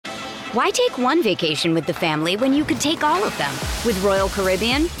Why take one vacation with the family when you could take all of them? With Royal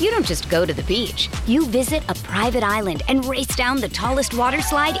Caribbean, you don't just go to the beach. You visit a private island and race down the tallest water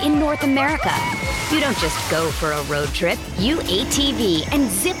slide in North America. You don't just go for a road trip. You ATV and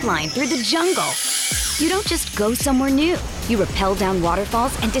zip line through the jungle. You don't just go somewhere new. You rappel down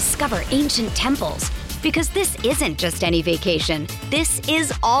waterfalls and discover ancient temples. Because this isn't just any vacation. This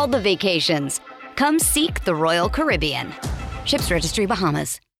is all the vacations. Come seek the Royal Caribbean. Ships Registry,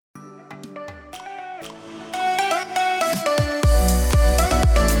 Bahamas.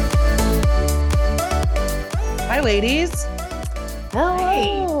 Hi, ladies.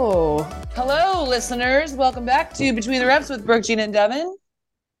 Hello. Hello, listeners. Welcome back to Between the Reps with Brooke, Gina, and Devin.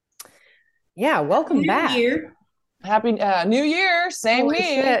 Yeah, welcome back. Happy New Year. Same Holy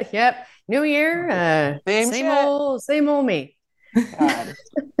me. shit. Yep. New year. Same old me. God,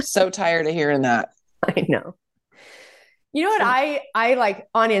 so tired of hearing that. I know. You know what? I like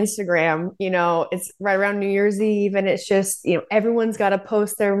on Instagram, it's right around New Year's Eve and it's just, everyone's got to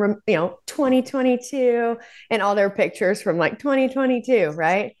post their, 2022 and all their pictures from like 2022,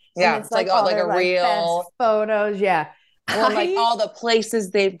 right? Yeah. And It's like a real best photos. Yeah. And like all the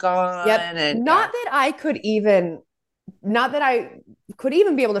places they've gone. Yep. And Not that I could even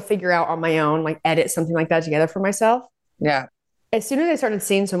be able to figure out on my own, like edit something like that together for myself. Yeah. As soon as I started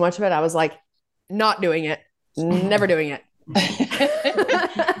seeing so much of it, I was like, not doing it. Never doing it.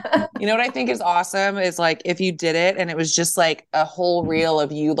 You know what I think is awesome is like if you did it and it was just like a whole reel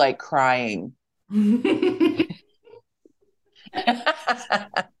of you like crying.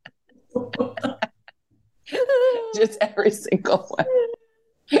 Just every single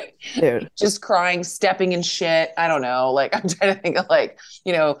one. Dude. Just crying, stepping in shit. I don't know. Like I'm trying to think of like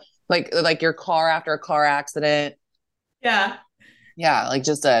your car after a car accident. Yeah. Yeah, like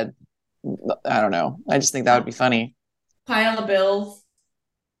just I don't know. I just think that would be funny. Pile of bills.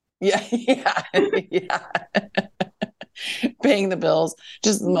 Yeah. Yeah. Paying the bills.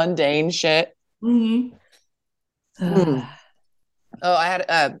 Just mundane shit. Mm-hmm. Oh,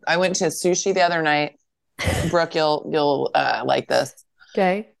 I went to sushi the other night. Brooke, you'll like this.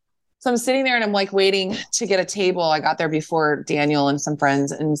 Okay. So I'm sitting there and I'm like waiting to get a table. I got there before Daniel and some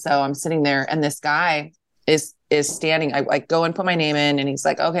friends. And so I'm sitting there and this guy is standing. I like go and put my name in and he's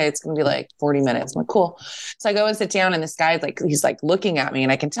like, okay, it's going to be like 40 minutes. I'm like, cool. So I go and sit down and this guy's like, he's like looking at me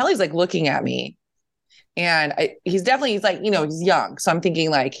and I can tell he's like looking at me. And he's like, he's young. So I'm thinking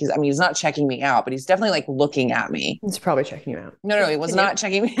like, he's not checking me out, but he's definitely like looking at me. He's probably checking you out. No, he was not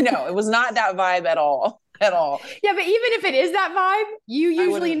checking me. No, it was not that vibe at all. At all. Yeah, but even if it is that vibe, you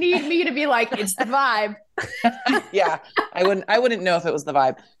usually need me to be like, it's the vibe. Yeah, I wouldn't know if it was the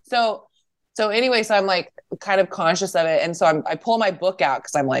vibe. So anyway, so I'm like kind of conscious of it. And so I pull my book out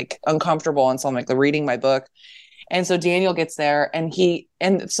because I'm like uncomfortable. And so I'm like reading my book. And so Daniel gets there and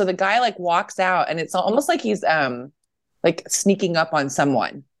so the guy like walks out and it's almost like he's like sneaking up on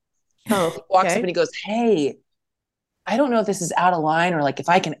someone. Oh, he walks up and he goes, hey, I don't know if this is out of line or like if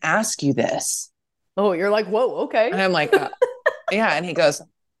I can ask you this. Oh, you're like, whoa, okay. And I'm like, yeah. And he goes,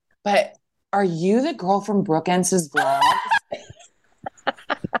 but are you the girl from Brooke Ence's vlog?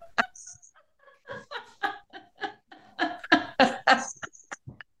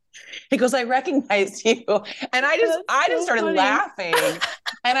 He goes, I recognized you. And I just started laughing.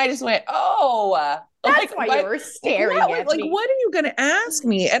 And I just went, oh. That's why you were staring at me. Like, what are you going to ask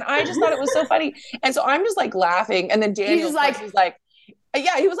me? And I just thought it was so funny. And so I'm just like laughing. And then Daniel was like,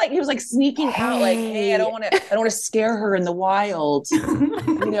 yeah, he was like sneaking out, like, hey, I don't want to scare her in the wild. I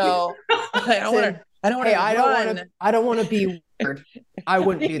don't want to be weird. I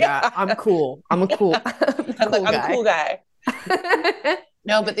wouldn't do that. I'm cool. I'm a cool guy.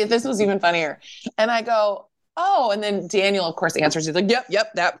 No, but this was even funnier. And I go, oh, and then Daniel, of course, answers. He's like,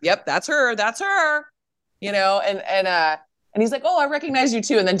 yep, that's her. And he's like, oh, I recognize you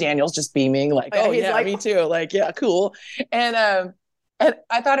too. And then Daniel's just beaming, like, oh yeah, like, me too. Like, yeah, cool. And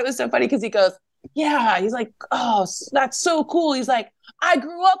I thought it was so funny because he goes, yeah, he's like, oh, that's so cool. He's like, I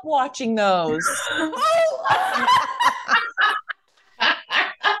grew up watching those.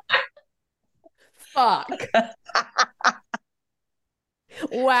 Fuck.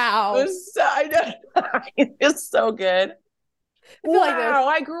 Wow. I know. It's so good. Wow,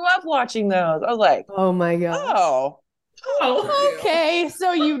 I grew up watching those. I was like, oh my God. Oh, okay.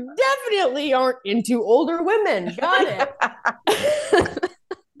 So you definitely aren't into older women. Got it.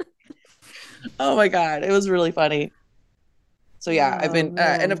 Oh my God. It was really funny. So yeah, I've been,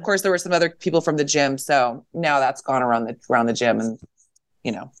 and of course there were some other people from the gym. So now that's gone around the gym and,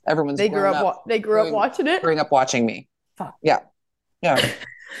 everyone's they grew up watching it. Growing up watching me. Fuck. Yeah.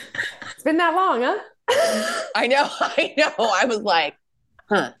 It's been that long, huh? I know. I was like,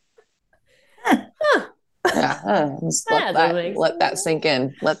 huh. Yeah. Just That let that sink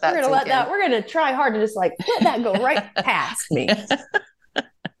in. Let that sink in. We're gonna try hard to just like let that go right past me.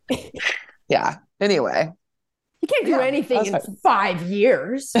 Yeah. Anyway. You can't do anything in 5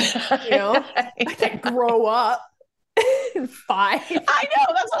 years. You know, I can't grow up in 5. I know.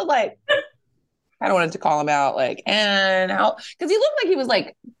 That's what like. I don't wanted to call him out, like, and how, because he looked like he was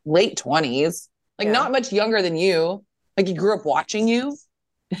like late 20s, like not much younger than you. Like he grew up watching you.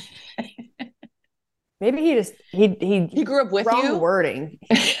 Maybe he grew up with wrong you. Wording.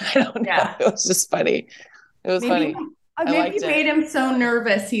 I don't know. Yeah. It was just funny. It was funny. Maybe he made him so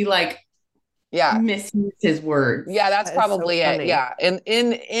nervous he like misused his words. Yeah, that's probably so it. Yeah. And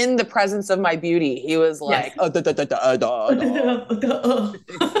in the presence of my beauty, he was like,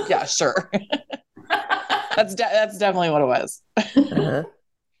 yeah, sure. That's definitely what it was.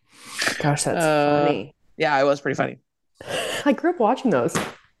 Gosh, that's funny. Yeah, it was pretty funny. I grew up watching those.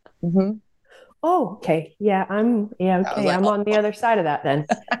 Mm-hmm. Oh, okay. Yeah, I'm on the other side of that then.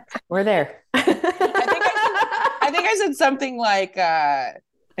 We're there. I think I said something like I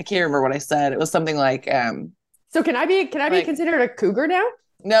can't remember what I said. It was something like so can I be considered a cougar now?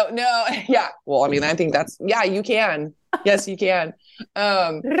 No, yeah. Well, I mean, I think that's you can. Yes, you can.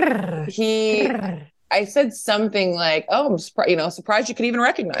 I said something like, "Oh, I'm surprised you could even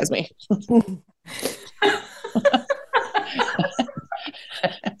recognize me."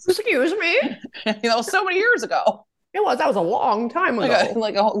 Excuse me. So many years ago. That was a long time ago.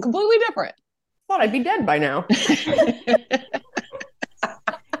 Like a completely different. Thought I'd be dead by now. Can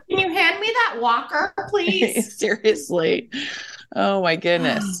you hand me that walker, please? Seriously. Oh my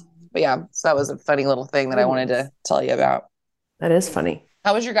goodness. But yeah, so that was a funny little thing that I wanted to tell you about. That is funny.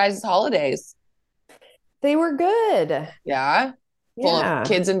 How was your guys' holidays? They were good. Yeah? Full of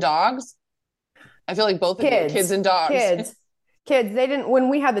kids and dogs? I feel like both of you, kids and dogs. Kids. They didn't, when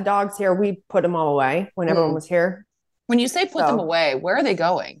we had the dogs here, we put them all away when everyone was here. When you say put them away, where are they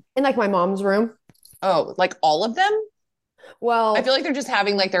going? In like my mom's room. Oh, like all of them? Well, I feel like they're just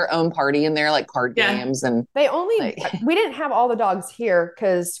having like their own party in there, like card games, and they only we didn't have all the dogs here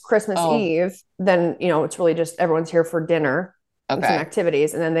because Christmas Eve. Then it's really just everyone's here for dinner and some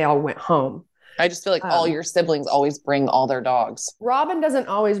activities, and then they all went home. I just feel like all your siblings always bring all their dogs. Robin doesn't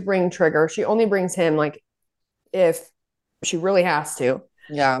always bring Trigger. She only brings him like if she really has to.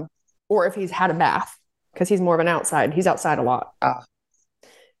 Yeah. Or if he's had a bath, because he's more of an outside. He's outside a lot.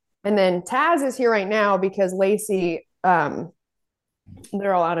 And then Taz is here right now because Lacey, they're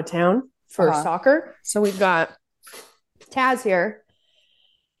all out of town for soccer. So we've got Taz here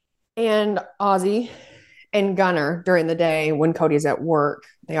and Ozzy and Gunner during the day when Cody's at work.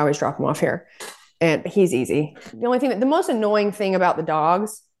 They always drop him off here. And he's easy. The most annoying thing about the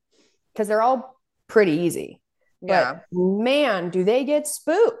dogs, because they're all pretty easy. But man, do they get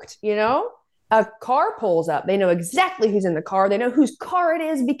spooked, A car pulls up. They know exactly who's in the car. They know whose car it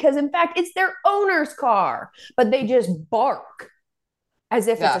is because, in fact, it's their owner's car. But they just bark as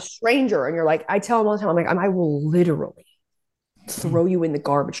if it's a stranger. And you're like, I tell them all the time, I'm like, I will literally throw you in the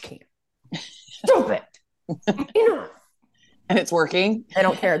garbage can. Stop it. And it's working. They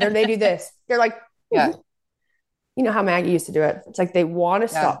don't care. They do this. They're like, you know how Maggie used to do it. It's like they want to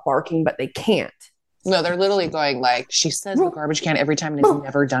stop barking, but they can't. No, they're literally going like, she says the garbage can every time and has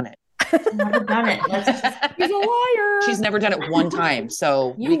never done it. Never done it. He's a liar. She's never done it one time.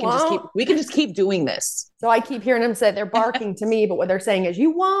 So we can just keep doing this. So I keep hearing them say they're barking to me, but what they're saying is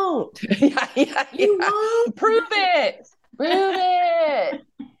you won't. You won't. Prove it.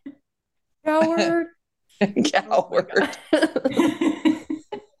 Coward. Coward.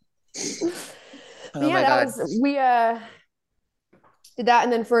 We did that,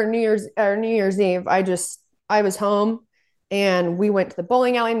 and then for New Year's Eve, I was home and we went to the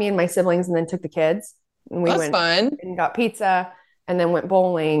bowling alley, me and my siblings, and then took the kids. And we went fun and got pizza and then went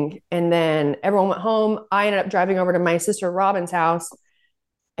bowling, and then everyone went home. I ended up driving over to my sister Robin's house,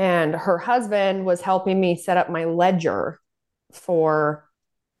 and her husband was helping me set up my ledger for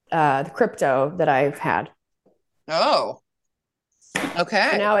the crypto that I've had. Oh, okay.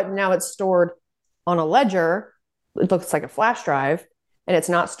 So now it's stored on a ledger. It looks like a flash drive, and it's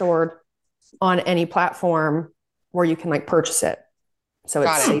not stored on any platform where you can like purchase it. So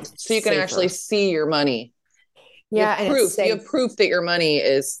it's safe, so you can actually see your money. Yeah, you have proof that your money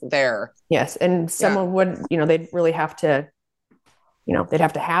is there. Yes, and someone would, they'd really have to, they'd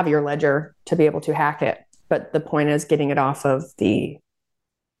have to have your ledger to be able to hack it. But the point is getting it off of the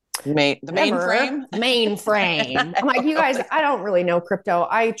mainframe. I'm like, you guys, I don't really know crypto.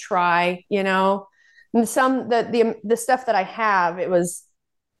 I try, and the stuff that I have, it was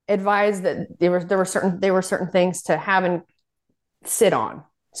advised that there were certain things to have and sit on.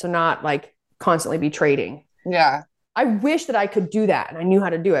 So not like constantly be trading. Yeah. I wish that I could do that and I knew how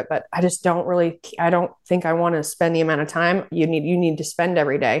to do it, but I just I don't think I want to spend the amount of time you need to spend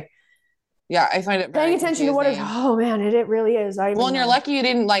every day. Yeah, I find it paying attention to what is. Oh man, it really is. Well, and you're lucky you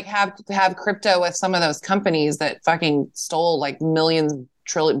didn't like have crypto with some of those companies that fucking stole like millions,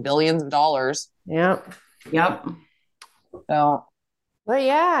 billions of dollars. Yep. So, but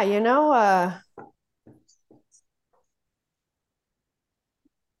yeah,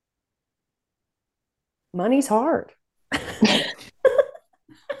 money's hard.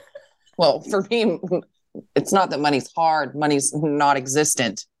 Well, for me, it's not that money's hard. Money's not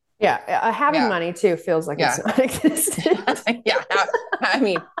existent. Yeah. Having money too feels like it's not existent. Yeah. I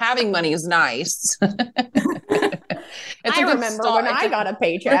mean, having money is nice. I remember when I got a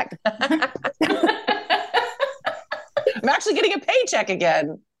paycheck. I'm actually getting a paycheck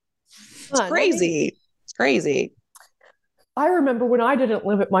again. It's crazy. It's crazy. I remember when I didn't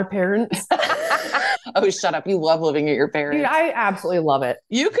live at my parents'. Oh, shut up. You love living at your parents'. Dude, I absolutely love it.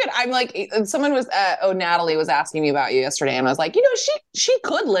 I'm like, someone was, Natalie was asking me about you yesterday. And I was like, she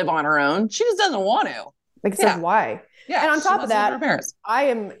could live on her own. She just doesn't want to. Like, says why? Yeah. And on top of that, I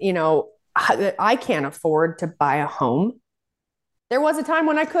am, I can't afford to buy a home. There was a time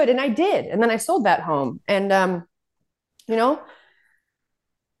when I could, and I did. And then I sold that home. And,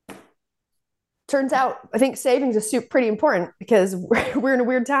 turns out, I think savings is pretty important because we're in a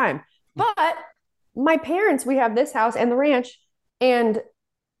weird time. But my parents, we have this house and the ranch, it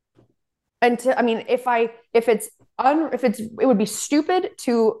would be stupid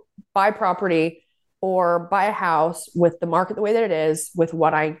to buy property or buy a house with the market the way that it is with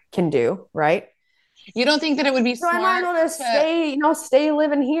what I can do, right? You don't think that it would be smart? So I might want to stay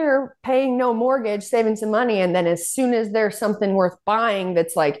living here, paying no mortgage, saving some money, and then as soon as there's something worth buying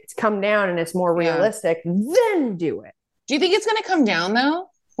that's like it's come down and it's more realistic, then do it. Do you think it's going to come down though?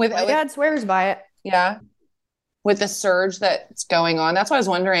 My dad swears by it. Yeah. With the surge that's going on. That's why I was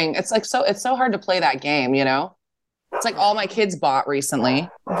wondering. It's like it's so hard to play that game, It's like all my kids bought recently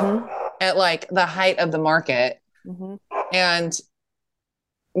at like the height of the market.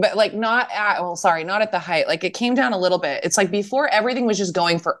 But like not at the height. Like it came down a little bit. It's like before everything was just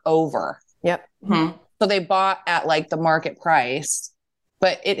going for over. Yep. So they bought at like the market price,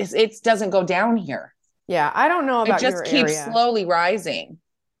 but it doesn't go down here. Yeah. I don't know about it just keeps slowly rising,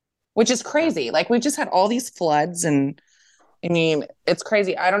 which is crazy. Like we just had all these floods and I mean, it's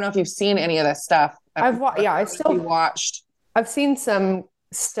crazy. I don't know if you've seen any of this stuff. I've watched. I've seen some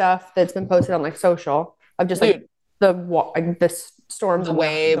stuff that's been posted on like social of just like the storms, the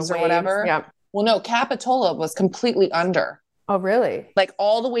waves or whatever. Yeah. Well, no, Capitola was completely under. Oh, really? Like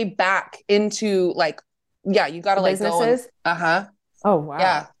all the way back into like, you got to like businesses. Oh, wow.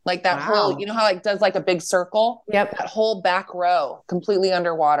 Yeah. Like that whole, how like does like a big circle? Yep. That whole back row completely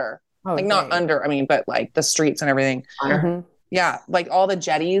underwater. Oh, like not under, I mean, but like the streets and everything. Yeah. Like all the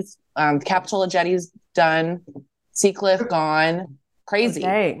jetties, Capitola jetties done. Seacliff gone. Crazy.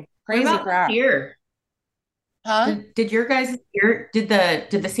 Okay. Crazy crap. Pier? Huh? Did your guys' pier, did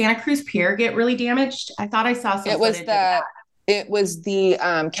the Santa Cruz pier get really damaged? I thought I saw some. It was the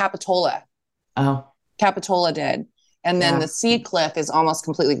Capitola. Oh. Capitola did. And then the Seacliff is almost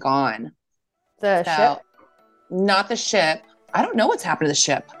completely gone. The ship? Not the ship. I don't know what's happened to the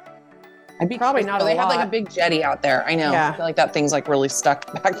ship. Probably not. They have like a big jetty out there. I know. I feel like that thing's like really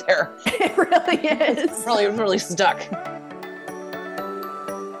stuck back there. It really is. It's really, really stuck.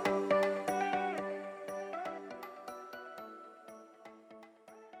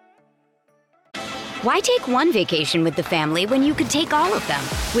 Why take one vacation with the family when you could take all of them?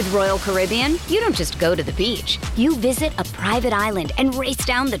 With Royal Caribbean, you don't just go to the beach. You visit a private island and race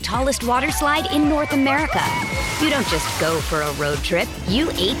down the tallest water slide in North America. You don't just go for a road trip. You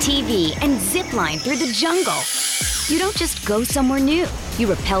ATV and zip line through the jungle. You don't just go somewhere new.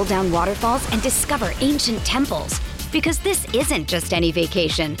 You rappel down waterfalls and discover ancient temples. Because this isn't just any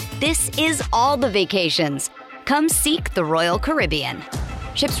vacation. This is all the vacations. Come seek the Royal Caribbean.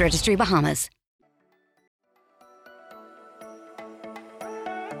 Ships Registry, Bahamas.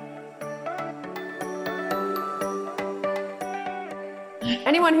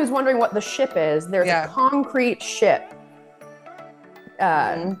 Anyone who's wondering what the ship is, there's a concrete ship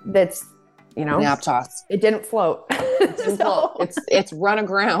that's, Aptos. It didn't float. It's run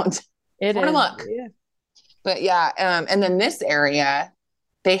aground. It is. Amok. Yeah. But and then this area,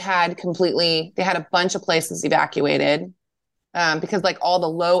 they had a bunch of places evacuated because like all the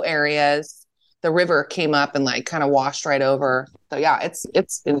low areas, the river came up and like kind of washed right over. So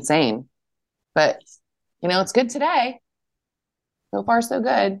it's insane. But it's good today. So far, so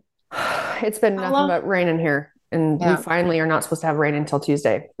good. It's been nothing but rain in here. And we finally are not supposed to have rain until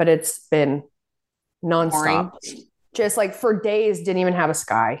Tuesday. But it's been nonstop. Just like for days, didn't even have a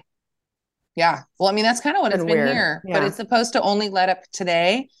sky. Yeah. Well, I mean, that's kind of what it's been here, but it's supposed to only let up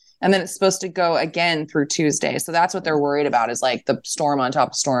today. And then it's supposed to go again through Tuesday. So that's what they're worried about, is like the storm on top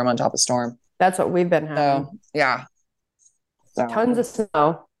of storm on top of storm. That's what we've been having. So, yeah. So. Tons of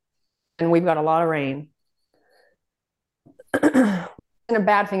snow. And we've got a lot of rain. And a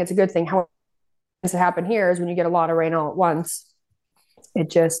bad thing, it's a good thing. How it happen here is when you get a lot of rain all at once, it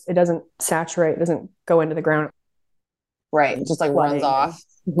doesn't saturate, it doesn't go into the ground. Right. It just like runs off.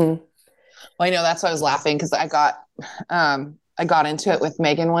 Mm-hmm. Well, I know that's why I was laughing, because I got into it with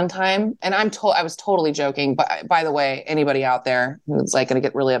Megan one time, and I was totally joking. But by the way, anybody out there who's like going to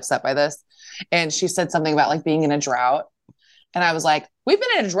get really upset by this, and she said something about like being in a drought, and I was like, we've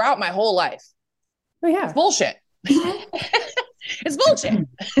been in a drought my whole life. Oh yeah, it's bullshit. It's bullshit.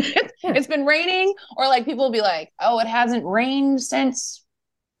 It's been raining, or like people will be like, oh, it hasn't rained since,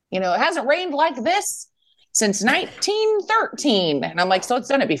 it hasn't rained like this since 1913, and I'm like, so it's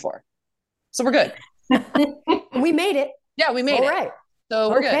done it before, so we're good. We made it. Yeah, we made it. All right. So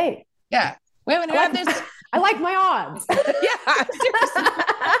we're good. Yeah. We haven't had this. I like my odds. Yeah.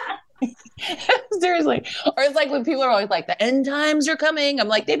 Seriously. Seriously. Or it's like when people are always like, the end times are coming. I'm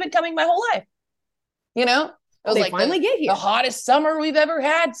like, they've been coming my whole life. It was they like finally get here. The hottest summer we've ever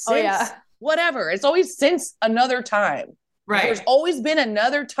had since whatever. It's always since another time. Right. There's always been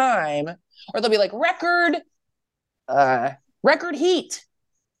another time. Or they'll be like record heat.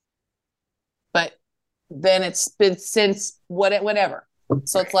 But then it's been since whenever.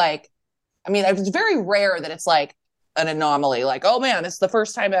 So it's like, I mean, it's very rare that it's like an anomaly. Like, oh man, it's the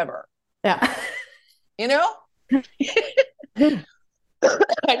first time ever. Yeah. I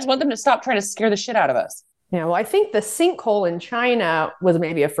just want them to stop trying to scare the shit out of us. Yeah. Well, I think the sinkhole in China was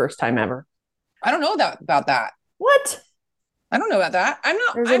maybe a first time ever. I don't know about that. What? I don't know about that. I'm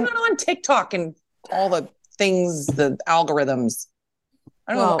not on TikTok and all the things, the algorithms.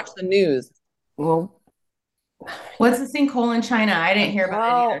 I don't watch the news. Well, what's the sinkhole in China? I didn't hear about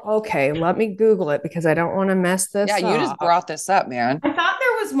it either. Okay, let me Google it because I don't want to mess this up. Yeah, you just brought this up, man. I thought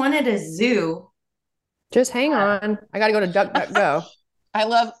there was one at a zoo. Just hang on. I got to go to DuckDuckGo.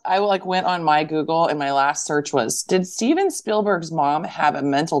 I went on my Google, and my last search was, did Steven Spielberg's mom have a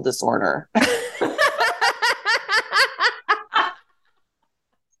mental disorder?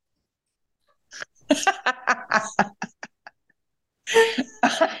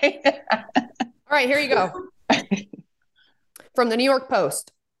 All right, here you go. From the New York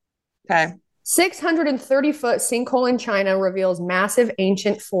Post. Okay. 630-foot sinkhole in China reveals massive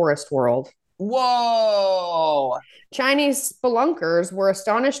ancient forest world. Whoa. Chinese spelunkers were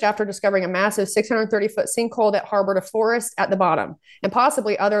astonished after discovering a massive 630-foot sinkhole that harbored a forest at the bottom and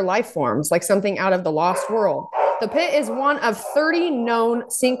possibly other life forms, like something out of the Lost World. The pit is one of 30 known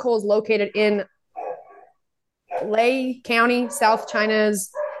sinkholes located in Lei County, South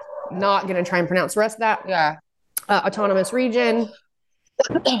China's, not going to try and pronounce the rest of that. Yeah. Autonomous region.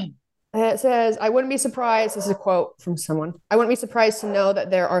 It says, I wouldn't be surprised. This is a quote from someone. I wouldn't be surprised to know that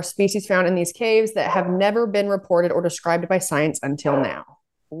there are species found in these caves that have never been reported or described by science until now.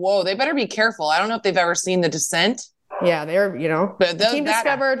 Whoa, they better be careful. I don't know if they've ever seen The Descent. Yeah, they're, But the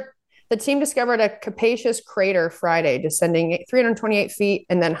team discovered a capacious crater Friday, descending 328 feet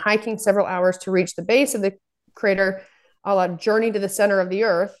and then hiking several hours to reach the base of the crater, a la journey to the center of the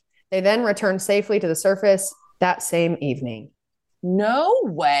earth. They then returned safely to the surface that same evening. No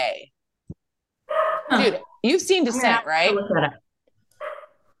way. Dude, you've seen Descent, right? Or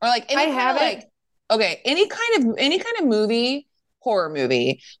like any kind of like, okay, any kind of movie, horror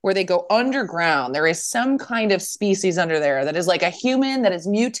movie where they go underground, there is some kind of species under there that is like a human that is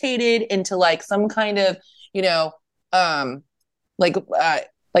mutated into like some kind of,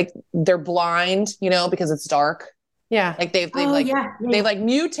 like they're blind, because it's dark. Yeah. Like they've like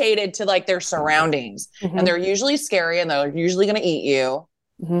mutated to like their surroundings, and they're usually scary and they're usually going to eat you.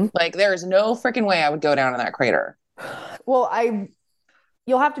 Mm-hmm. Like there's no freaking way I would go down in that crater. Well,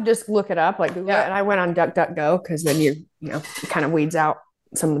 you'll have to just look it up, like Google it. And I went on DuckDuckGo because then it kind of weeds out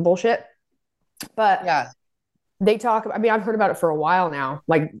some of the bullshit. But yeah, they talk. I mean, I've heard about it for a while now.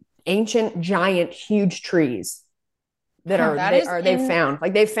 Like ancient, giant, huge trees that they've found.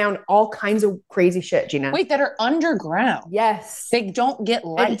 Like they've found all kinds of crazy shit, Gina. Wait, that are underground? Yes, they don't get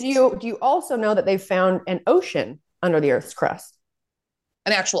light. And do you also know that they've found an ocean under the Earth's crust?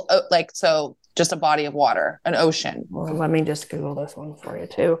 An actual, just a body of water, an ocean. Well, let me just Google this one for you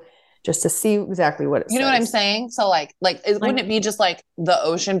too, just to see exactly what it says. You know what I'm saying? So wouldn't it be just like the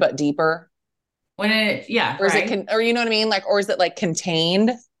ocean, but deeper? Or is it, or you know what I mean? Like, or is it like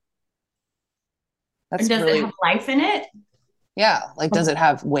contained? Does it have life in it? Yeah. Like, does it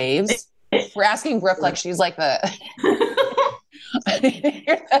have waves? We're asking Brooke like she's like the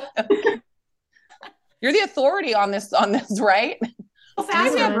you're the authority on this, right? Well, I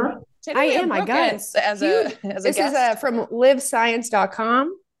am. I got it. As a this guest. Is from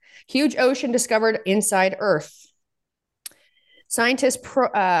livescience.com. Huge ocean discovered inside Earth. Scientists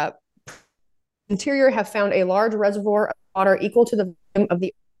interior have found a large reservoir of water equal to the volume of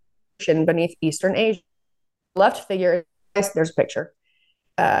the ocean beneath Eastern Asia. Left figure, there's a picture,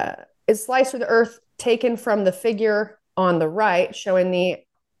 is sliced through the Earth, taken from the figure on the right, showing the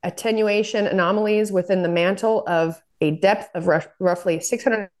attenuation anomalies within the mantle of a depth of roughly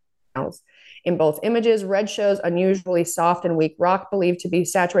 600 miles. In both images, red shows unusually soft and weak rock believed to be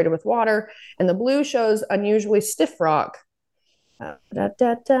saturated with water, and the blue shows unusually stiff rock.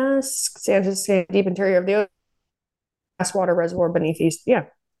 Scientists say deep interior of the ocean, water reservoir beneath East. Yeah.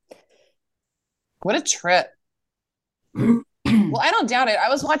 What a trip. Well, I don't doubt it. I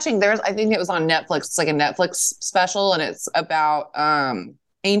was watching I think it was on Netflix. It's like a Netflix special, and it's about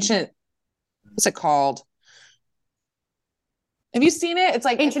ancient, what's it called? Have you seen it? It's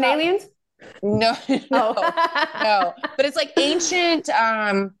like Ancient Aliens? No, no. But it's like ancient.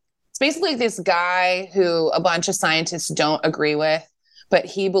 It's basically this guy who a bunch of scientists don't agree with, but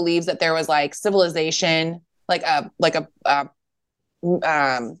he believes that there was like civilization, like a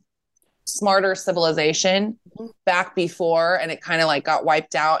smarter civilization back before, and it kind of like got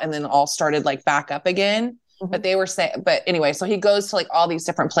wiped out and then all started like back up again. But they were saying, but anyway, so he goes to like all these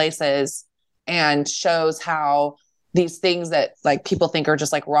different places and shows how these things that like people think are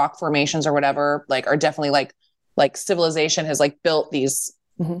just like rock formations or whatever, like are definitely like civilization has like built these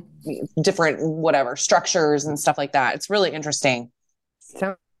different whatever structures and stuff like that. It's really interesting.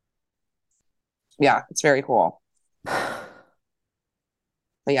 Yeah, it's very cool. But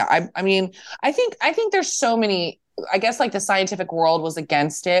yeah, I mean, I think there's so many, I guess like the scientific world was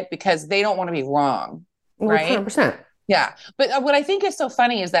against it because they don't want to be wrong. Right. 100%. Yeah. But what I think is so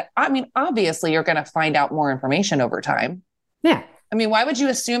funny is that, I mean, obviously you're going to find out more information over time. Yeah. I mean, why would you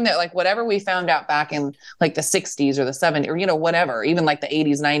assume that like whatever we found out back in like the 60s or the 70s or, you know, whatever, even like the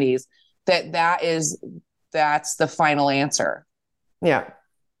 80s, 90s, that's the final answer. Yeah.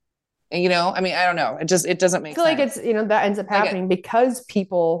 And, you know, I mean, I don't know. It doesn't make sense. Like it's, you know, that ends up happening because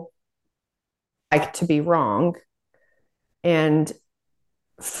people like to be wrong and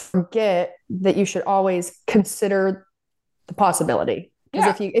forget that you should always consider the possibility.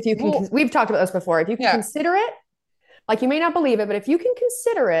 Because if you can, we've talked about this before. If you can consider it, like you may not believe it, but if you can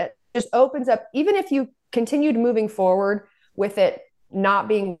consider it, just opens up, even if you continued moving forward with it not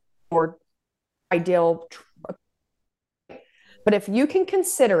being more ideal, but if you can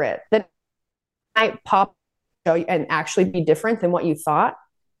consider it, that might pop and actually be different than what you thought,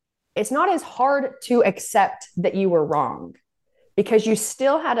 it's not as hard to accept that you were wrong because you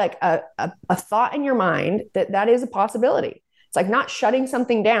still had like a thought in your mind that is a possibility. It's like not shutting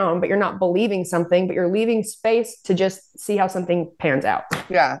something down, but you're not believing something, but you're leaving space to just see how something pans out.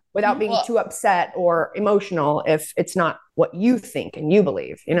 Yeah. Without being too upset or emotional if it's not what you think and you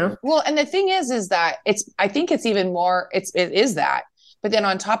believe, you know? Well, and the thing is that I think it's even more, it is that, but then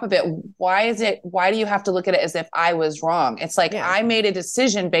on top of it, why do you have to look at it as if I was wrong? It's like, I made a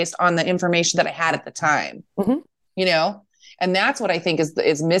decision based on the information that I had at the time, you know? And that's what I think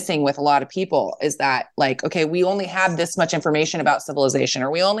is missing with a lot of people is that like, okay, we only have this much information about civilization, or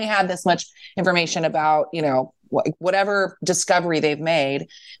we only have this much information about, you know, whatever discovery they've made.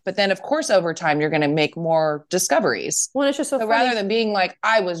 But then of course, over time, you're going to make more discoveries. Well, it's just so rather than being like,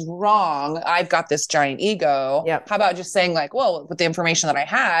 I was wrong, I've got this giant ego. Yep. How about just saying like, well, with the information that I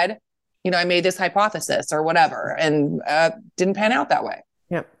had, you know, I made this hypothesis or whatever, and didn't pan out that way.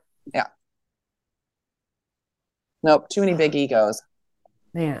 Yep. Yeah. Nope. Too many big egos.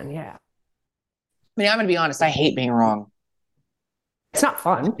 Man, yeah. I mean, I'm going to be honest. I hate being wrong. It's not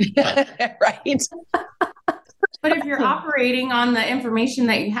fun. Right. But if you're operating on the information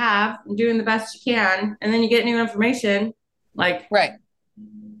that you have and doing the best you can, and then you get new information, like, right.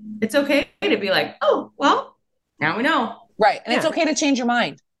 It's okay to be like, oh, well, now we know. Right. And it's okay to change your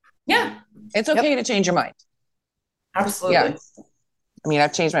mind. Yeah. It's okay to change your mind. Absolutely. Yeah. I mean,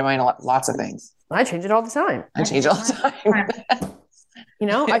 I've changed my mind lots of things. I change it all the time. I change all the time. You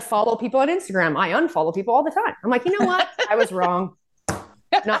know, I follow people on Instagram. I unfollow people all the time. I'm like, you know what? I was wrong.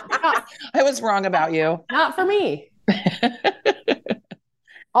 Not I was wrong about you. Not for me.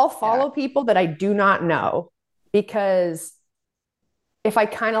 I'll follow people that I do not know because if I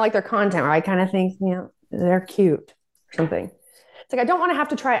kind of like their content or I kind of think, you know, they're cute or something. It's like, I don't want to have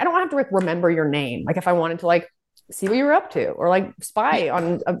to like remember your name. Like if I wanted to like see what you were up to or like spy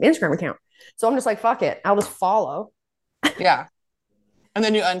on an Instagram account. So I'm just like, fuck it. I'll just follow. Yeah. And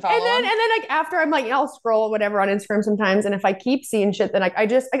then you unfollow And them? then like after I'm like, I'll scroll whatever on Instagram sometimes. And if I keep seeing shit, then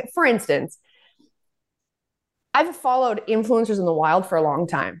for instance, I've followed influencers in the wild for a long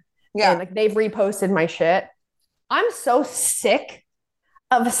time. Yeah. And like they've reposted my shit. I'm so sick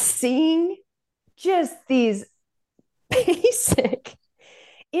of seeing just these basic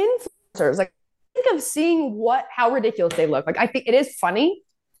influencers. Like, I think of seeing how ridiculous they look. Like, I think it is funny.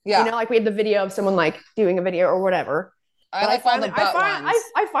 Yeah. Like we had the video of someone like doing a video or whatever. I like all the butt ones.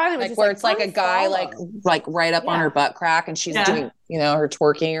 I finally was like just where it's like a guy like right up on her butt crack and she's doing, her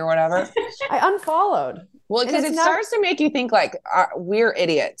twerking or whatever. I unfollowed. Well, because it starts to make you think like we're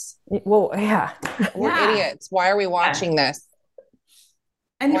idiots. Well, yeah. We're idiots. Why are we watching this?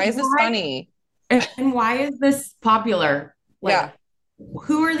 And why is this funny? And why is this popular? Like,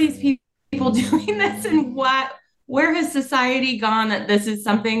 who are these people doing this, and where has society gone that this is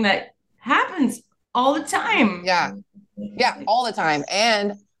something that happens all the time? Yeah, all the time.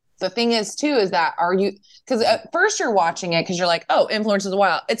 And the thing is too, is that because at first you're watching it because you're like, oh, influencers of the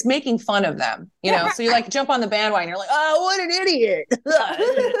wild. It's making fun of them, you know? So you like jump on the bandwagon. You're like, oh, what an idiot.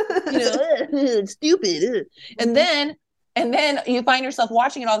 Stupid. And then you find yourself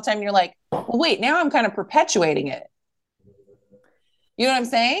watching it all the time and you're like, well, wait, now I'm kind of perpetuating it. You know what I'm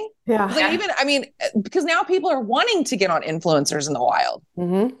saying? Yeah. Like because now people are wanting to get on influencers in the wild.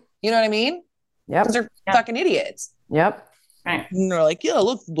 Mm-hmm. You know what I mean? Yep. Because they're fucking idiots. Yep. Right. And they're like, yeah,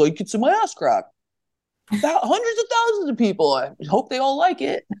 look, like it's in my ass crack. Hundreds of thousands of people. I hope they all like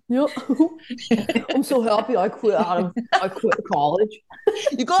it. Yep. I'm so happy I quit college.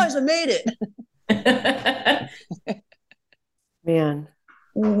 You guys have made it. Man.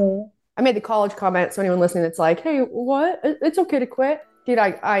 Mm-hmm. I made the college comment, so anyone listening that's like, hey, what? It's okay to quit. Dude,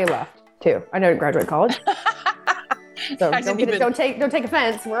 I left too. I didn't graduate college. So don't take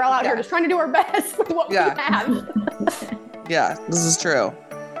offense. We're all out here just trying to do our best with what we have. Yeah, this is true.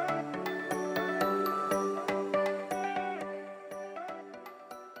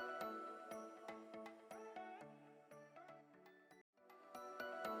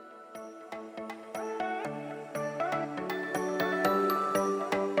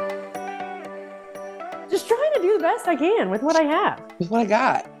 Just trying to do the best I can with what I have. With what I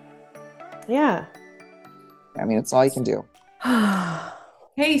got. Yeah. I mean, it's all you can do.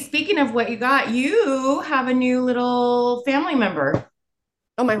 Hey, speaking of what you got, you have a new little family member.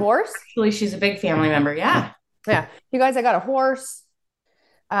 Oh, my horse? Actually, she's a big family member. Yeah. Yeah. You guys, I got a horse.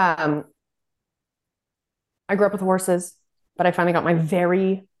 I grew up with horses, but I finally got my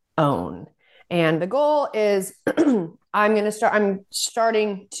very own. And the goal is I'm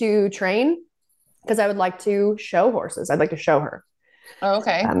starting to train because I would like to show horses. I'd like to show her. Oh,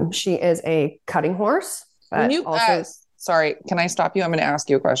 okay. She is a cutting horse. But sorry, can I stop you? I'm going to ask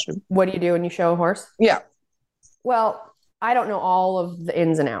you a question. What do you do when you show a horse? Yeah. Well, I don't know all of the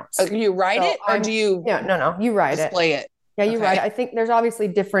ins and outs. Do you ride it or do you? Yeah, no, you ride display it. Yeah, you ride it. I think there's obviously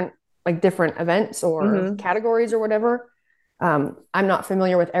different events or categories or whatever. I'm not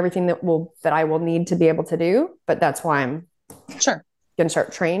familiar with everything that I will need to be able to do, but that's why I'm going to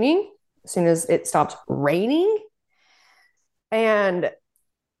start training as soon as it stops raining. And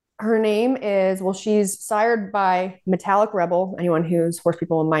her name is, she's sired by Metallic Rebel. Anyone who's horse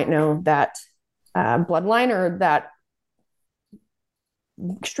people might know that bloodline, or that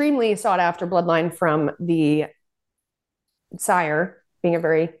extremely sought after bloodline from the sire being a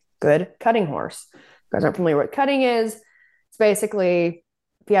very good cutting horse. If you guys aren't familiar with what cutting is, it's basically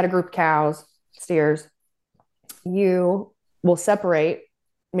if you had a group of cows, steers, you will separate.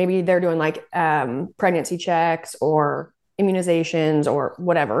 Maybe they're doing like pregnancy checks or immunizations or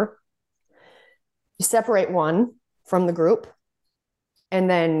whatever. You separate one from the group and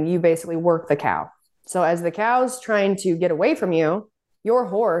then you basically work the cow. So as the cow's trying to get away from you, your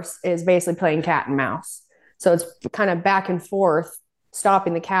horse is basically playing cat and mouse. So it's kind of back and forth,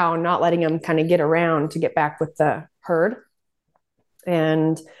 stopping the cow and not letting them kind of get around to get back with the herd.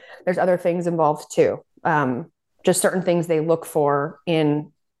 And there's other things involved too. Just certain things they look for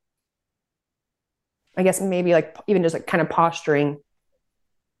in, I guess maybe like even just like kind of posturing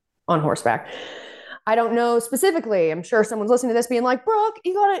on horseback. I don't know specifically. I'm sure someone's listening to this being like, Brooke,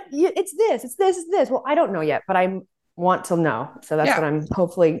 it's this. Well, I don't know yet, but I want to know. So that's what I'm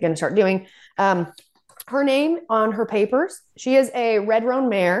hopefully going to start doing. Her name on her papers, she is a red roan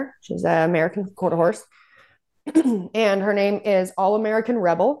mare. She's an American quarter horse. And her name is All American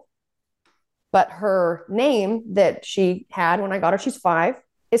Rebel. But her name that she had when I got her, she's 5,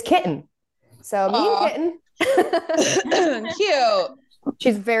 is Kitten. So me and Kitten. Cute.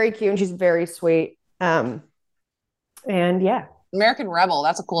 She's very cute and she's very sweet. And yeah. American Rebel.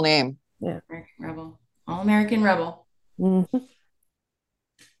 That's a cool name. Yeah. American Rebel. All American Rebel. Mm-hmm.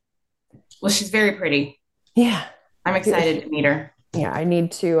 Well, she's very pretty. Yeah. I'm excited to meet her. Yeah, I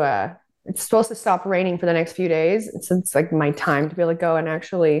need to it's supposed to stop raining for the next few days. It's like my time to be able to go and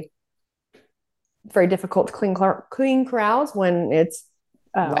actually it's very difficult to clean corrals when it's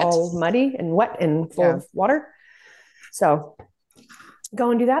all muddy and wet and full of water. So go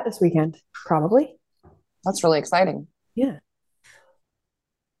and do that this weekend, probably. That's really exciting. Yeah.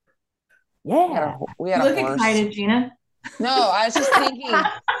 Yeah. We had You a look horse. excited, Gina. No, I was just thinking.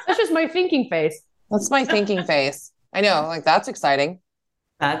 That's just my thinking face. That's my thinking face. I know, like that's exciting.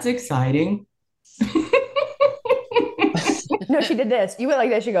 That's exciting. No, she did this. You went like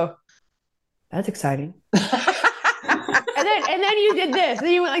this. You go, that's exciting. And then you did this.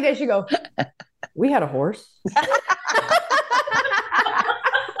 Then you went like this. You go, we had a horse.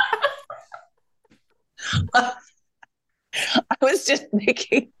 I was just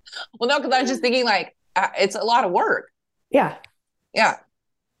thinking, well, no, because I was just thinking like it's a lot of work. Yeah. Yeah.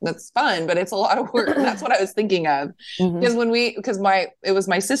 That's fun, but it's a lot of work. That's what I was thinking of. Because it was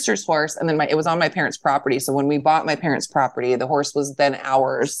my sister's horse, and then it was on my parents' property. So when we bought my parents' property, the horse was then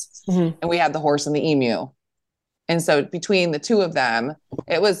ours, and we had the horse and the emu. And so between the two of them,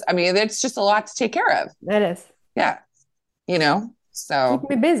 it's just a lot to take care of. That is. Yeah. So keep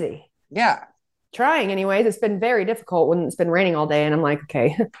me busy. Yeah. Trying anyways. It's been very difficult when it's been raining all day, and I'm like,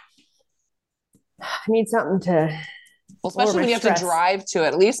 okay, I need something to. Well, especially when you have to drive to it.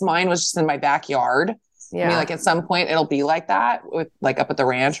 At least mine was just in my backyard. Yeah. I mean, like at some point it'll be like that with like up at the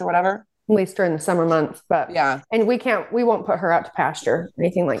ranch or whatever. At least during the summer months. But yeah. And we won't put her out to pasture or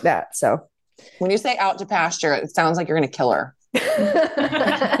anything like that. So when you say out to pasture, it sounds like you're going to kill her.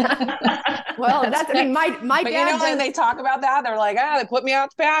 Well, my dad. When they talk about that, they're like, they put me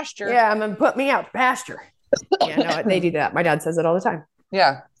out to pasture. Yeah, I'm going to put me out to pasture. Yeah, no, they do that. My dad says it all the time.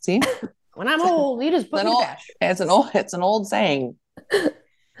 Yeah. See? When I'm old, you just put me to pasture. It's an old saying.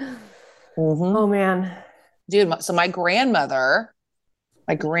 Oh man. Dude, so my grandmother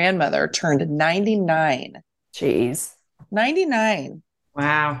turned 99. Jeez. 99.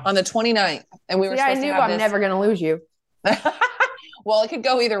 Wow. On the 29th. And we were I knew I'm never going to lose you. Well, it could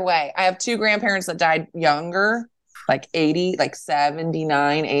go either way. I have two grandparents that died younger, like 80, like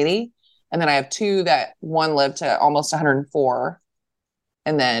 79, 80. And then I have two that one lived to almost 104.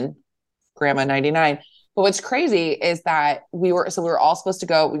 And then grandma 99. But what's crazy is that we were all supposed to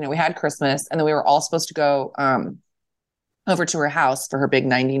go, we had Christmas, and then we were all supposed to go over to her house for her big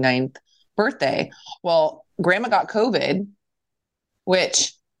 99th birthday. Well, grandma got COVID,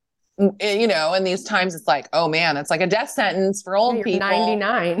 which, in these times it's like, oh man, that's like a death sentence for old people.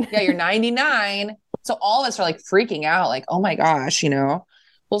 99. Yeah, you're 99. So all of us are like freaking out, like, oh my gosh,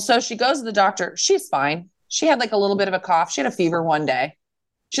 Well, so she goes to the doctor. She's fine. She had like a little bit of a cough. She had a fever one day.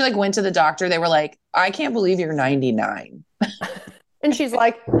 She like went to the doctor. They were like, I can't believe you're 99. And she's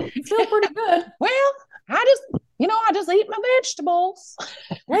like, I feel pretty good. Well, I just eat my vegetables.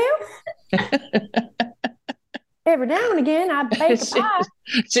 Well, every now and again, I bake a pie.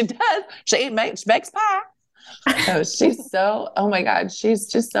 She does. She bakes pie. Oh, she's so, oh my God, she's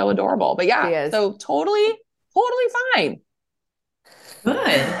just so adorable. But yeah, so totally fine. Good.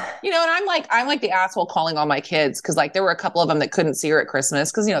 And I'm like the asshole calling all my kids because like there were a couple of them that couldn't see her at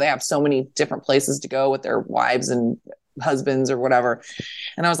Christmas because they have so many different places to go with their wives and husbands or whatever.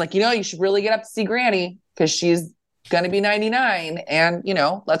 And I was like, you should really get up to see Granny because she's gonna be 99, and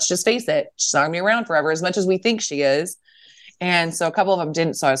let's just face it, she's not gonna be around forever as much as we think she is. And so a couple of them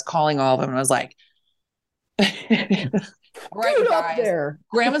didn't. So I was calling all of them and I was like, right, you guys,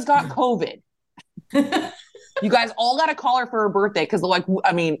 grandma's got COVID. You guys all got to call her for her birthday because,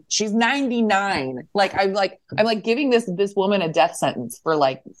 she's 99. I'm giving this woman a death sentence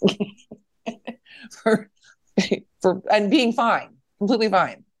for for and being fine, completely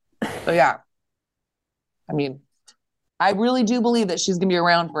fine. So yeah, I really do believe that she's gonna be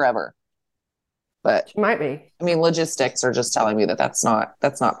around forever. But she might be. Logistics are just telling me that that's not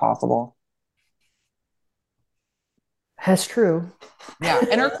possible. That's true. Yeah.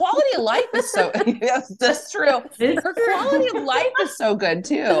 And her quality of life is so, yes, that's true. Her quality of life is so good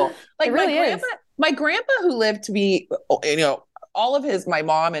too. Like it really my grandpa who lived to be, all of my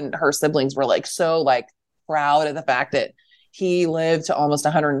mom and her siblings were like, so like proud of the fact that he lived to almost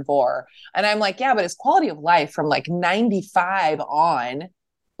 104. And I'm like, yeah, but his quality of life from like 95 on,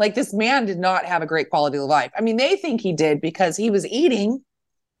 like this man did not have a great quality of life. They think he did because he was eating.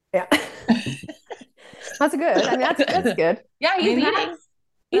 Yeah. That's good. That's good. Yeah, he's eating.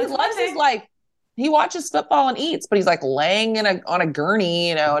 He loves his life. He watches football and eats, but he's like laying on a gurney,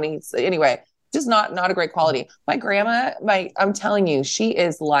 and he's anyway, just not a great quality. My grandma, I'm telling you, she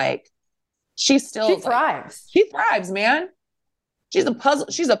is like, she thrives. She thrives, man. She's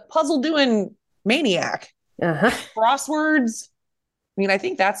a puzzle doing maniac. Uh-huh. Crosswords. I mean, I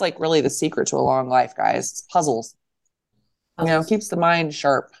think that's like really the secret to a long life, guys. It's puzzles. You know, keeps the mind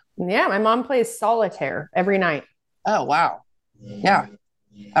sharp. Yeah, my mom plays solitaire every night. Oh, wow. Yeah.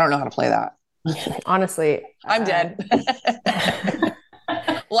 I don't know how to play that. Honestly, I'm dead.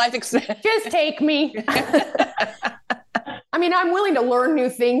 Life experience. Just take me. I mean, I'm willing to learn new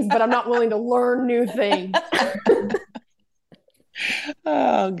things, but I'm not willing to learn new things.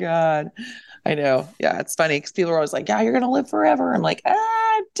 Oh, God. I know. Yeah, it's funny because people are always like, yeah, you're going to live forever. I'm like,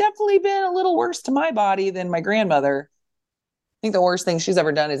 I've definitely been a little worse to my body than my grandmother. I think the worst thing she's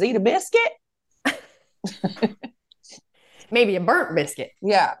ever done is eat a biscuit. Maybe a burnt biscuit.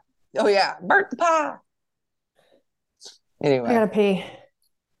 Yeah. Oh, yeah. Burnt the pie. Anyway. I gotta pee.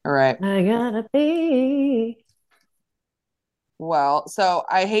 All right. I gotta pee. Well, so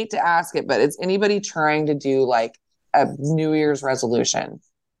I hate to ask it, but is anybody trying to do like a New Year's resolution?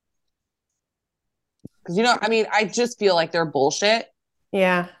 Because, you know, I mean, I just feel like they're bullshit.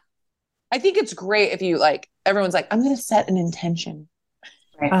 Yeah. I think it's great if you like, everyone's like, I'm going to set an intention.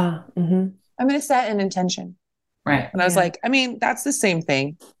 Right. Mm-hmm. I'm going to set an intention. Right. And I was like, I mean, that's the same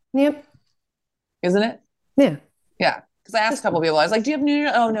thing, Yep. isn't it? Yeah. Yeah. Because I asked a couple of people, I was like, do you have New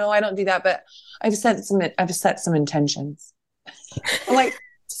Year? Oh, no, I don't do that. But I've set some intentions. I'm like,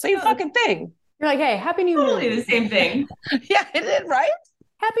 same fucking thing. You're like, hey, happy new Totally moon. the same thing. Yeah, it is, right?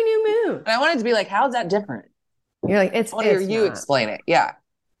 Happy new moon. And I wanted to be like, how's that different? You're like, it's I want to hear it's you not. explain it. Yeah,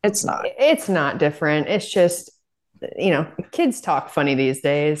 it's not. It's not different. It's just, you know, kids talk funny these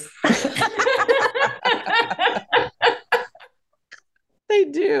days. They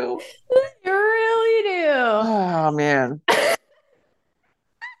do. You really do. Oh, man.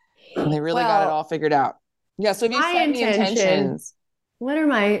 And they really got it all figured out. Yeah, so if you my set any intention- intentions.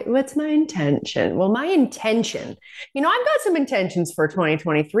 What's my intention? Well, my intention, you know, I've got some intentions for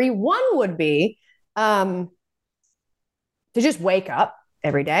 2023. One would be to just wake up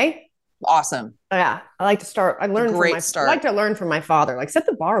every day. Awesome. Yeah, I like to start. I learned Great from my start. I like to learn from my father. Like set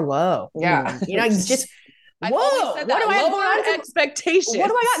the bar low. Yeah. You know, just I've whoa. always What said do that. I have going Lower on? expectations. What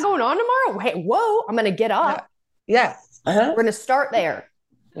do I got going on tomorrow? Hey, whoa! I'm gonna get up. Yeah. Uh-huh. We're gonna start there.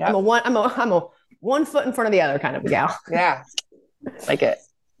 Yeah. I'm a 1 foot in front of the other kind of gal. Yeah. Like it.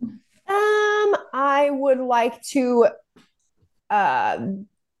 I would like to.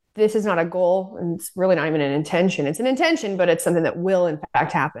 This is not a goal, and it's really not even an intention. It's an intention, but it's something that will, in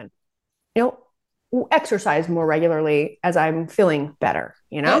fact, happen. You know, exercise more regularly as I'm feeling better.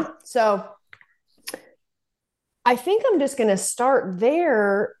 You know, so I think I'm just going to start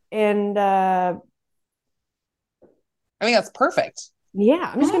there, and I think that's perfect.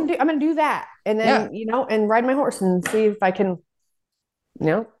 yeah, I'm gonna do that, and then you know, and ride my horse and see if I can, you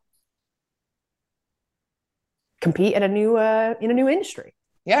know, compete at a new in a new industry.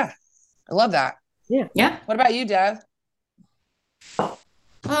 Yeah. I love that. Yeah. Yeah. What about you, Dev?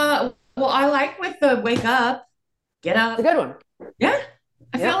 Well, I like with the wake up, get It's up. a good one. Yeah.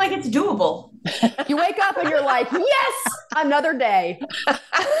 I feel like it's doable. You wake up and you're like, yes, another day.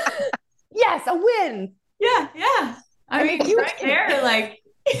 Yes, a win. Yeah. Yeah. I mean, you- right there, like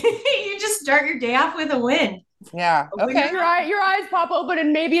you just start your day off with a win. Yeah. Okay. Your eyes pop open,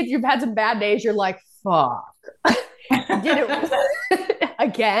 and maybe if you've had some bad days, you're like, fuck. Did it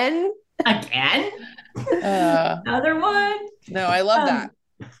again? Again? Another one? No, I love that.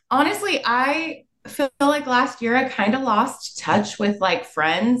 Honestly, I feel like last year I kind of lost touch with like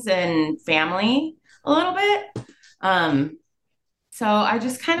friends and family a little bit. So I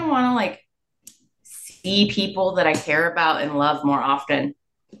just kind of want to like see people that I care about and love more often.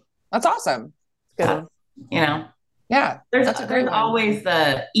 That's awesome. Good one. You know, Yeah. there's That's a great one. always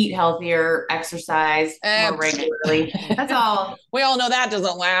the eat healthier, exercise more regularly. That's all. We all know that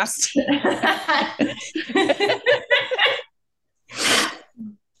doesn't last.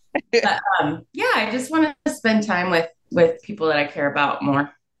 But, yeah, I just want to spend time with people that I care about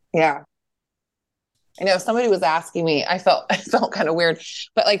more. Yeah. I know somebody was asking me, I felt kind of weird,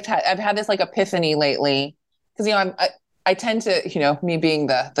 but like I've had this like epiphany lately because, you know, I tend to, you know, me being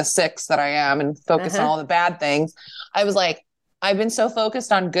the six that I am and focus on all the bad things. I was like, I've been so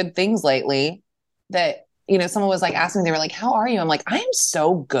focused on good things lately that, you know, someone was like asking me, they were like, how are you? I'm like, I am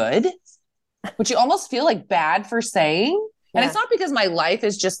so good, which you almost feel like bad for saying. And it's not because my life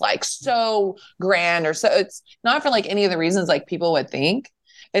is just like so grand or so, it's not for like any of the reasons like people would think.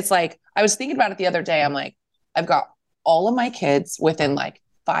 It's like, I was thinking about it the other day. I'm like, I've got all of my kids within like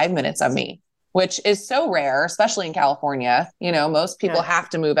 5 minutes of me, which is so rare, especially in California. You know, most people have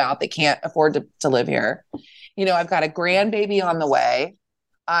to move out. They can't afford to live here. You know, I've got a grandbaby on the way.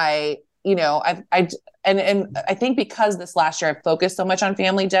 and I think because this last year I focused so much on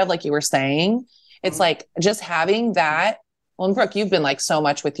family, Dev, like you were saying, it's like just having that. Well, and Brooke, you've been like so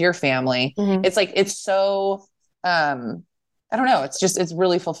much with your family. It's like, it's so, I don't know. It's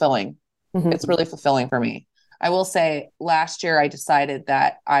really fulfilling. It's really fulfilling for me. I will say last year I decided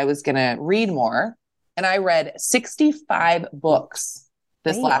that I was going to read more, and I read 65 books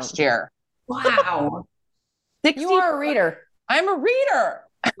this last year. Wow. You are a reader. I'm a reader.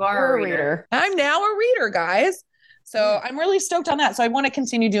 You are a reader. I'm now a reader, guys. So I'm really stoked on that. So I want to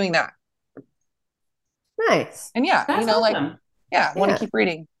continue doing that. Nice. And yeah, That's awesome. I want to keep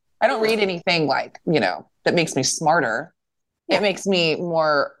reading. I don't read anything like, that makes me smarter. Yeah. It makes me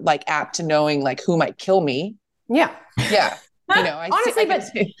more like apt to knowing like who might kill me. Yeah. Yeah. Honestly,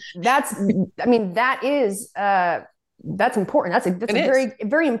 that's important. That's a very,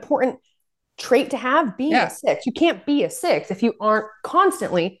 very important trait to have, being a 6. You can't be a 6 if you aren't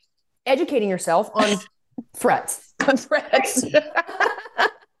constantly educating yourself on threats. On threats.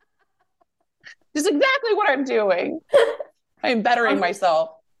 Just exactly what I'm doing. I'm bettering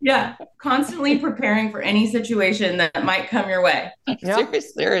myself. Yeah. Constantly preparing for any situation that might come your way. Yep.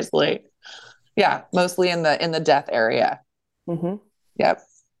 Seriously. Yeah. Mostly in the death area. Yep.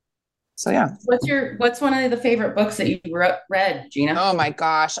 So yeah. What's one of the favorite books that you read, Gina? Oh my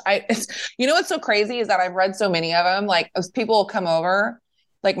gosh. What's so crazy is that I've read so many of them. Like, as people will come over,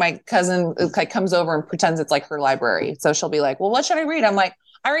 like my cousin like comes over and pretends it's like her library. So she'll be like, well, what should I read? I'm like,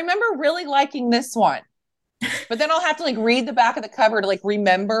 I remember really liking this one, but then I'll have to like read the back of the cover to like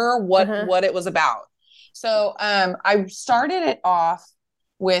remember what it was about. So I started it off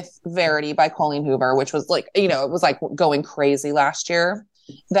with Verity by Colleen Hoover, which was like, it was like going crazy last year,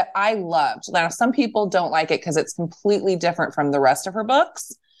 that I loved. Now, some people don't like it because it's completely different from the rest of her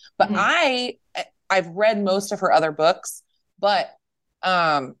books, but I've read most of her other books, but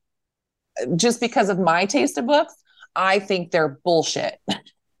just because of my taste of books, I think they're bullshit.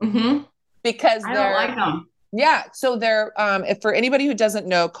 Because I don't like them. Yeah. So they're, if for anybody who doesn't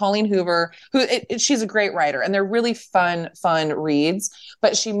know, Colleen Hoover, she's a great writer, and they're really fun reads,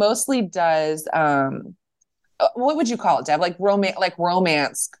 but she mostly does, what would you call it, Deb? Like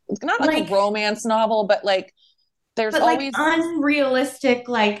romance, not like a romance novel, but like, there's always unrealistic,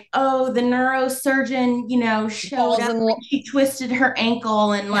 like, oh, the neurosurgeon, showed up when she twisted her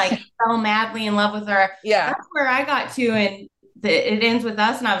ankle and like fell madly in love with her. Yeah. That's where I got to. And it ends with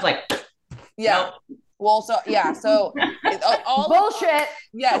us. And I was like, yeah. Nope. Well, so yeah, so all bullshit.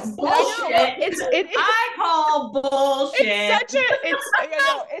 Yes, bullshit. I call bullshit.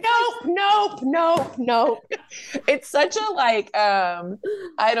 Nope. It's such a like,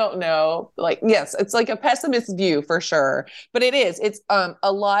 I don't know, like, yes, it's like a pessimist view for sure, but it is. It's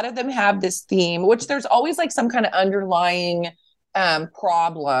a lot of them have this theme, which there's always like some kind of underlying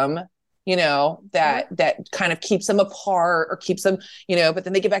problem, that kind of keeps them apart or keeps them, but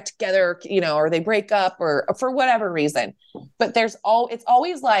then they get back together, or they break up or for whatever reason. But it's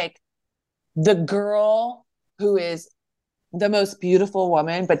always like the girl who is the most beautiful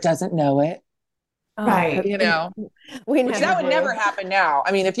woman, but doesn't know it. Right. Which that would never happen now.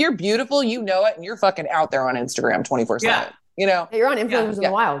 I mean, if you're beautiful, you know it, and you're fucking out there on Instagram 24/7. You're on Influencers in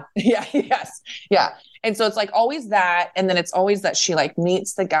the Wild. Yeah. Yes. Yeah. And so it's like always that. And then it's always that she like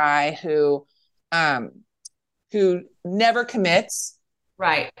meets the guy who never commits.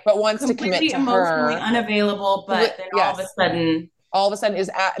 Right. But wants to commit to her. Emotionally unavailable, but then all of a sudden is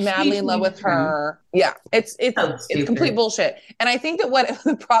madly in love with her. Yeah. It's complete bullshit. And I think that what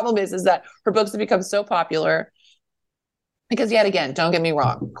the problem is that her books have become so popular because, yet again, don't get me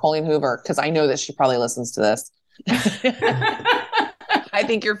wrong, Colleen Hoover, because I know that she probably listens to this. I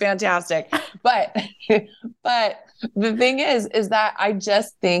think you're fantastic. But the thing is that I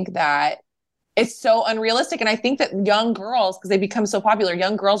just think that it's so unrealistic. And I think that young girls, because they become so popular,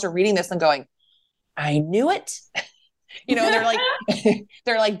 young girls are reading this and going, I knew it. They're like,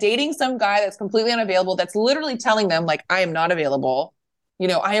 they're like dating some guy that's completely unavailable. That's literally telling them like, I am not available.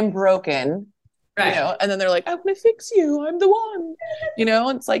 I am broken. Right. And then they're like, I'm going to fix you. I'm the one,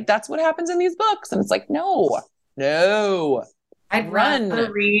 it's like, that's what happens in these books. And it's like, no. I'd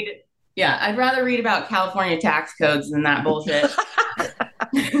rather read about California tax codes than that bullshit.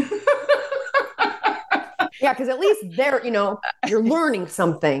 Yeah, because at least there, you're learning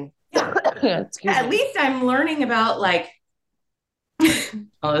something. At least I'm learning about like,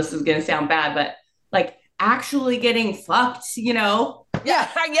 oh, this is gonna sound bad, but like actually getting fucked, Yeah,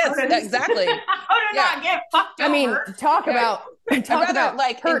 yes, exactly. How to not get fucked over. I mean,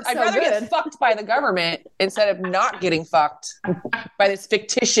 I'd rather get fucked by the government instead of not getting fucked by this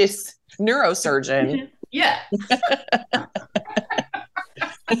fictitious neurosurgeon. Yeah.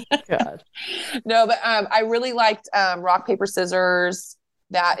 God. No, but I really liked Rock, Paper, Scissors.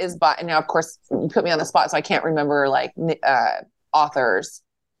 That is, and now of course you put me on the spot, so I can't remember like authors.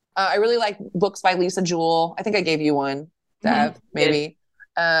 I really like books by Lisa Jewell. I think I gave you one, Dev, maybe.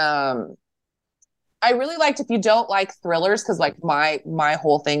 I really liked, if you don't like thrillers, because like my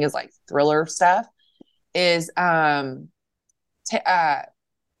whole thing is like thriller stuff, is it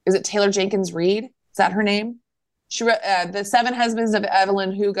Taylor Jenkins Reid? Is that her name? She wrote The Seven Husbands of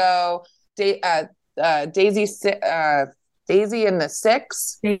Evelyn Hugo, Daisy and the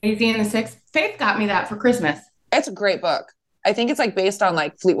Six. Daisy and the Six. Faith got me that for Christmas. It's a great book. I think it's like based on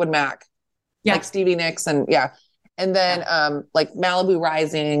like Fleetwood Mac, like Stevie Nicks, and and then like Malibu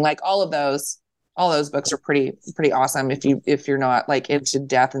Rising, like all those books are pretty awesome if you're not like into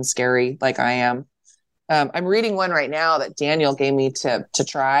death and scary like I am. I'm reading one right now that Daniel gave me to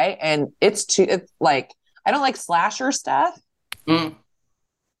try, and it's like, I don't like slasher stuff.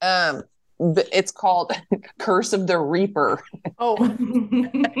 It's called Curse of the Reaper. Oh,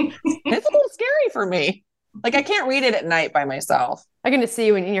 it's a little scary for me. Like, I can't read it at night by myself. I can just see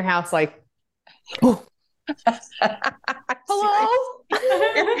you in your house, like, oh. Hello?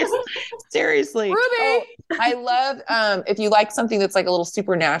 Seriously. Ruby. Oh, I love, if you like something that's like a little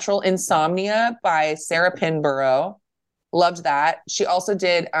supernatural, Insomnia by Sarah Pinborough. Loved that. She also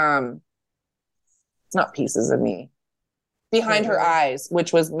did, it's not Pieces of Me, Behind Her Eyes,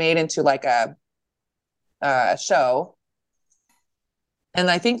 which was made into like a show. And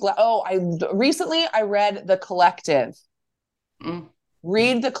I think, recently I read The Collective.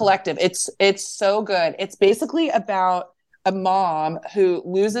 Read The Collective. It's so good. It's basically about a mom who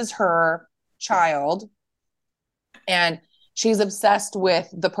loses her child, and she's obsessed with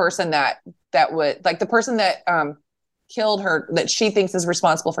the person that would, like, the person that killed her, that she thinks is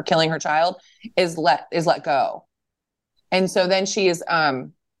responsible for killing her child, is let go. And so then she is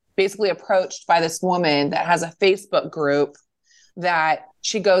basically approached by this woman that has a Facebook group that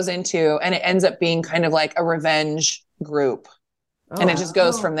she goes into, and it ends up being kind of like a revenge group. And it just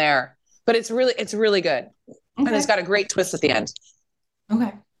goes from there. But it's really good. Okay. And it's got a great twist at the end.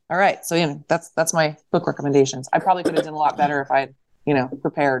 Okay. All right. So that's my book recommendations. I probably could have done a lot better if I'd,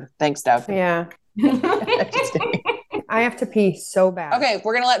 prepared. Thanks, Dev. Yeah. I have to pee so bad. Okay,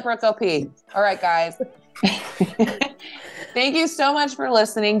 we're gonna let Brooke go pee. All right, guys. Thank you so much for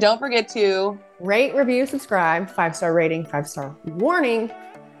listening. Don't forget to rate, review, subscribe, 5-star rating, 5-star warning.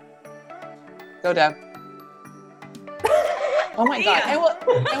 Go, Dev. Oh my God. And we'll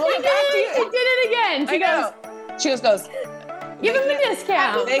get back to you. She did it again. She goes, give him the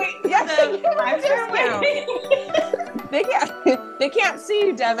discount. They can't see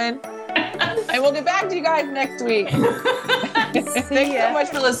you, Devin. And we'll get back to you guys next week. Thanks so much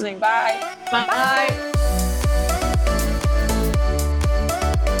for listening. Bye. Bye.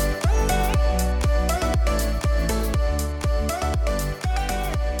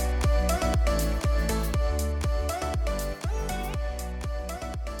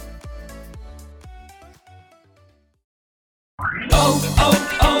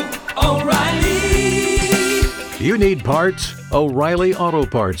 O'Reilly. You need parts? O'Reilly Auto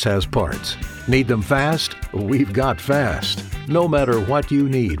Parts has parts. Need them fast? We've got fast. No matter what you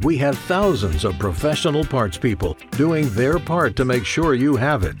need, we have thousands of professional parts people doing their part to make sure you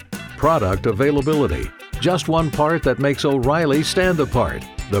have it. Product availability. Just one part that makes O'Reilly stand apart.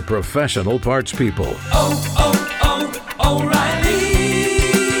 The professional parts people. O'Reilly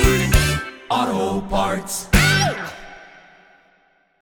Auto Parts.